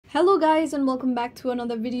Hello guys, and welcome back to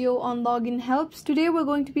another video on login helps. Today we're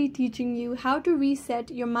going to be teaching you how to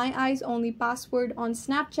reset your My Eyes Only password on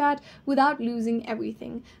Snapchat without losing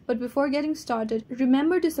everything. But before getting started,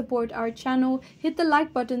 remember to support our channel, hit the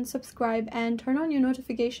like button, subscribe, and turn on your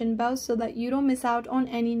notification bell so that you don't miss out on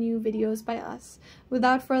any new videos by us.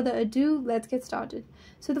 Without further ado, let's get started.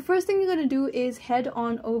 So the first thing you're going to do is head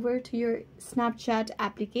on over to your Snapchat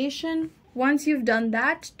application. Once you've done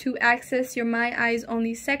that, to access your My Eyes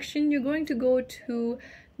Only section, you're going to go to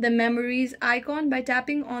the Memories icon by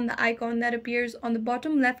tapping on the icon that appears on the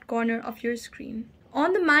bottom left corner of your screen.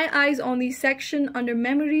 On the My Eyes Only section under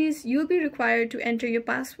Memories, you'll be required to enter your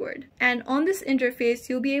password. And on this interface,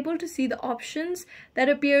 you'll be able to see the options that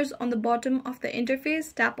appears on the bottom of the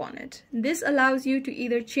interface. Tap on it. This allows you to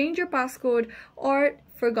either change your passcode or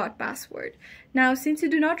forgot password. Now, since you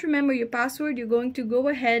do not remember your password, you're going to go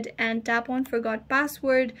ahead and tap on forgot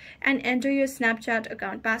password and enter your Snapchat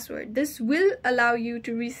account password. This will allow you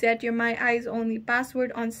to reset your My Eyes Only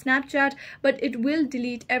password on Snapchat, but it will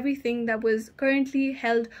delete everything that was currently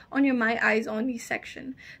held on your My Eyes Only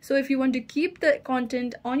section. So if you want to keep the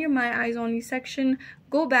content on your My Eyes Only section,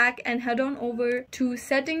 go back and head on over to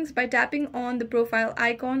settings by tapping on the profile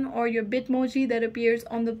icon or your Bitmoji that appears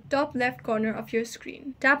on the top left corner of your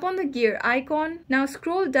screen. Tap on the gear icon. Now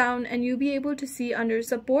scroll down and you'll be able to see under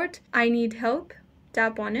support, I need help.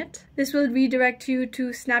 Tap on it. This will redirect you to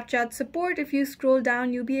Snapchat support. If you scroll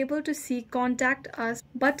down, you'll be able to see contact us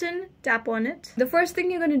button. Tap on it. The first thing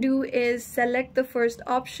you're going to do is select the first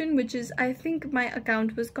option, which is I think my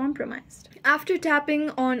account was compromised. After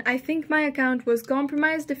tapping on I think my account was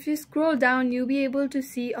compromised, if you scroll down, you'll be able to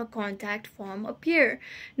see a contact form appear.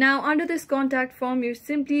 Now under this contact form, you're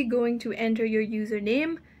simply going to enter your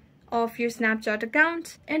username of your Snapchat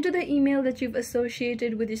account, enter the email that you've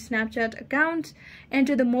associated with your Snapchat account,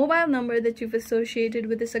 enter the mobile number that you've associated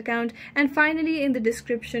with this account, and finally in the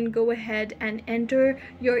description go ahead and enter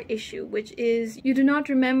your issue, which is you do not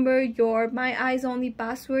remember your My Eyes Only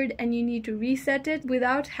password and you need to reset it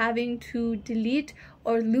without having to delete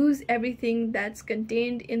or lose everything that's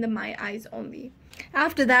contained in the My Eyes Only.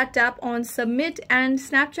 After that, tap on submit and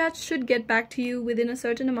Snapchat should get back to you within a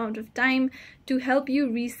certain amount of time to help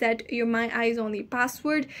you reset your My Eyes Only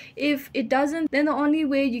password. If it doesn't, then the only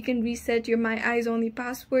way you can reset your My Eyes Only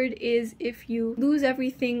password is if you lose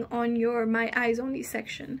everything on your My Eyes Only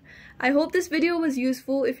section. I hope this video was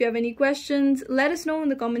useful. If you have any questions, let us know in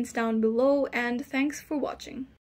the comments down below, and thanks for watching.